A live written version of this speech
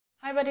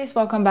Hi buddies,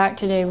 welcome back.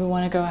 Today we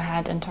want to go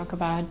ahead and talk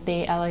about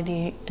the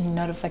LED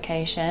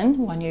notification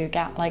when you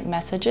get like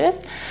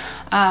messages,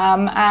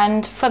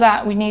 and for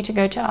that we need to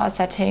go to our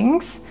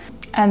settings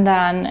and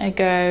then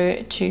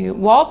go to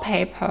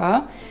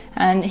wallpaper,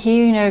 and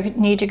here you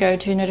need to go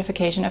to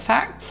notification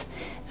effects,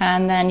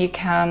 and then you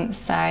can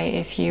say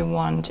if you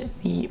want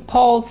the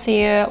pulse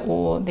here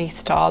or the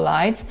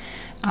starlights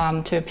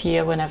to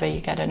appear whenever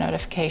you get a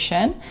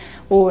notification,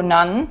 or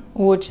none,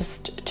 or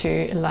just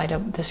to light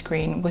up the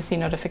screen with the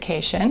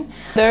notification.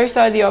 Those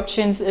are the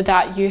options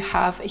that you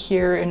have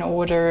here in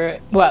order,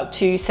 well,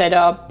 to set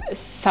up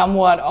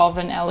somewhat of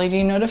an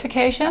LED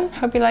notification.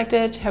 Hope you liked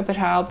it, hope it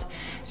helped.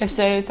 If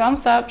so,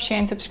 thumbs up, share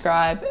and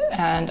subscribe,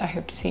 and I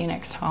hope to see you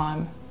next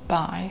time.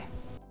 Bye.